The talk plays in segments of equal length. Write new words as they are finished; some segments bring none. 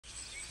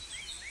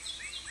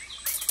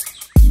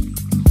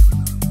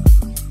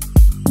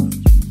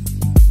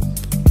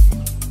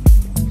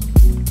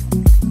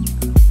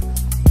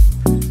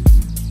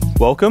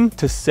Welcome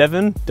to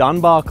 7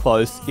 Dunbar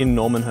Close in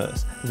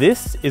Normanhurst.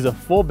 This is a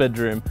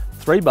 4-bedroom,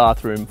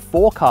 3-bathroom,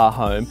 4-car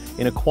home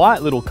in a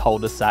quiet little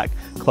cul-de-sac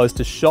close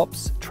to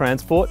shops,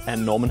 transport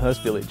and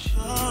Normanhurst Village.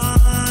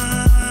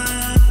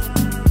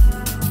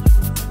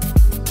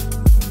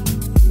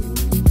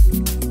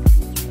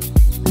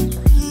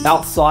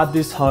 Outside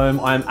this home,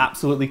 I am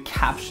absolutely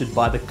captured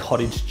by the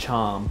cottage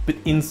charm, but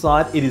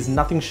inside it is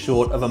nothing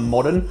short of a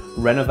modern,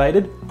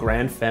 renovated,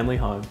 grand family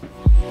home.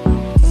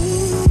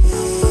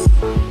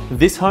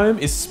 This home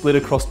is split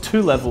across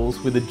 2 levels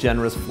with a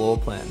generous floor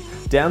plan.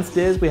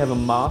 Downstairs we have a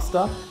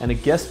master and a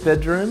guest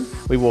bedroom.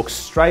 We walk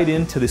straight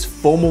into this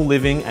formal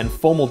living and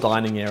formal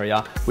dining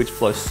area, which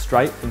flows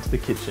straight into the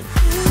kitchen.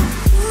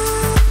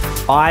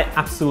 I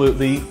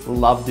absolutely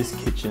love this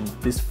kitchen.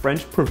 This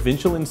French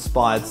provincial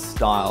inspired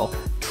style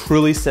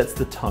truly sets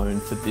the tone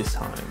for this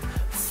home.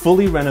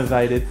 Fully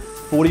renovated,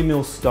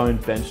 40mm stone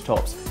bench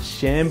tops,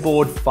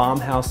 Chambord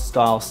farmhouse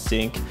style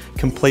sink,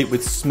 complete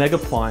with Smeg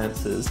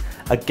appliances,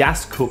 a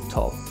gas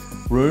cooktop,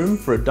 room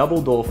for a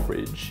double door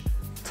fridge,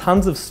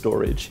 tons of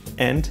storage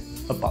and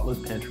a butler's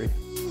pantry.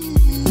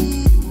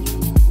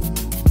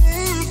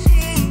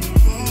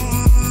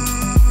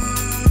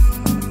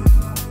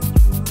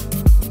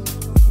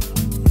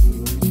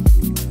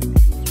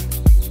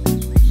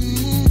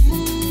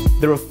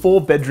 There are 4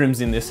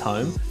 bedrooms in this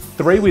home,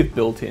 3 with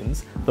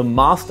built-ins, the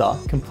master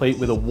complete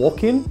with a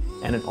walk-in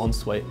and an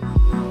ensuite.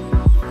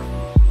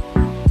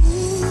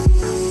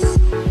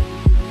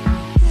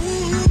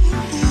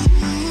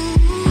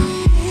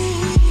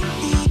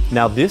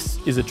 Now this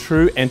is a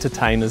true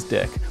entertainer's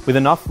deck with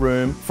enough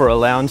room for a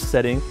lounge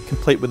setting,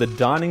 complete with a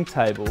dining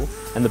table,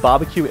 and the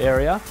barbecue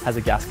area has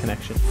a gas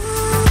connection.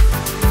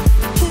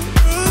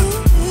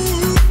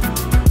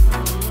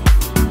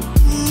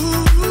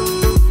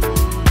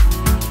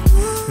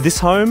 This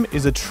home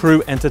is a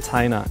true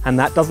entertainer, and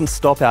that doesn't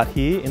stop out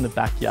here in the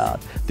backyard.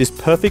 This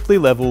perfectly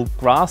level,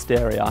 grassed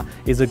area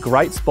is a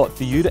great spot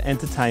for you to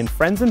entertain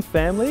friends and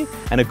family,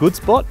 and a good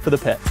spot for the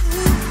pets.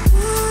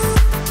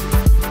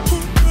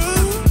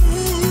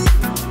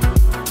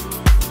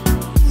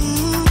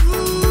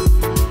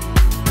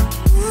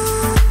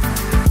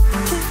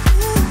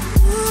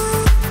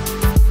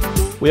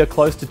 We are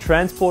close to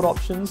transport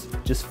options,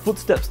 just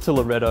footsteps to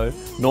Loretto,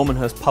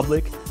 Normanhurst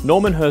Public,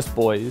 Normanhurst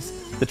Boys,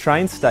 the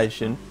train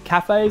station,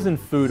 cafes and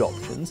food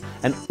options,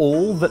 and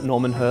all that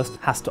Normanhurst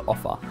has to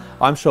offer.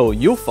 I'm sure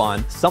you'll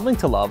find something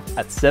to love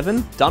at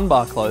 7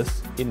 Dunbar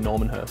Close in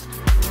Normanhurst.